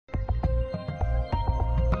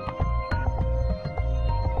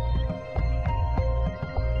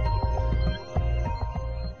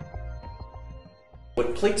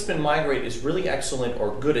What PlateSpin Migrate is really excellent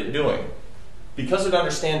or good at doing, because it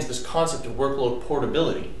understands this concept of workload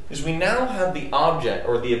portability, is we now have the object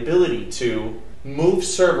or the ability to move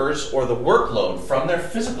servers or the workload from their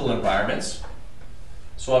physical environments.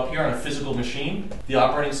 So up here on a physical machine, the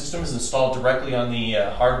operating system is installed directly on the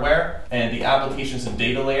hardware, and the applications and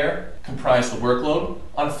data layer comprise the workload.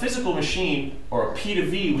 On a physical machine, or a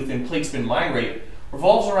P2V within PlateSpin Migrate,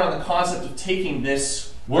 revolves around the concept of taking this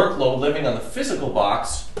workload living on the physical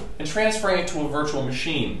box and transferring it to a virtual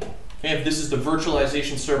machine. Okay, if this is the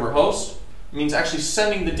virtualization server host, it means actually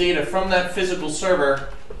sending the data from that physical server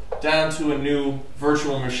down to a new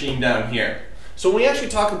virtual machine down here. So when we actually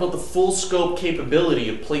talk about the full scope capability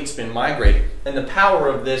of PlateSpin Migrate and the power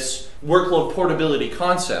of this workload portability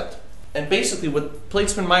concept, and basically what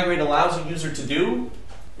PlateSpin Migrate allows a user to do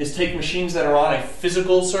is take machines that are on a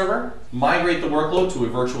physical server, migrate the workload to a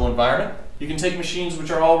virtual environment. You can take machines which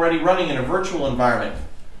are already running in a virtual environment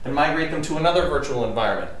and migrate them to another virtual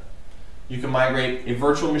environment. You can migrate a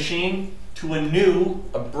virtual machine to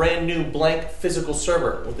a brand new blank physical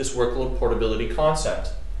server with this workload portability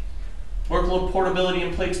concept. Workload portability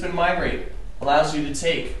in PlateSpin Migrate allows you to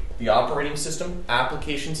take the operating system,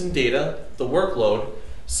 applications and data, the workload,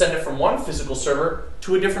 send it from one physical server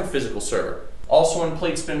to a different physical server. Also in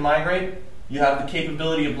PlateSpin Migrate, you have the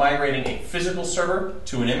capability of migrating a physical server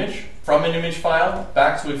to an image, from an image file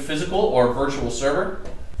back to a physical or virtual server,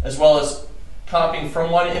 as well as copying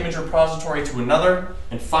from one image repository to another,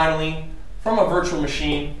 and finally from a virtual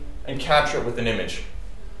machine and capture it with an image.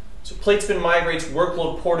 So PlateSpin Migrate's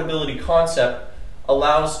workload portability concept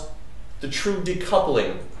allows the true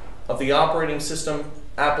decoupling of the operating system,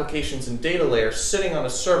 applications, and data layer sitting on a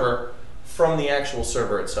server from the actual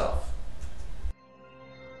server itself.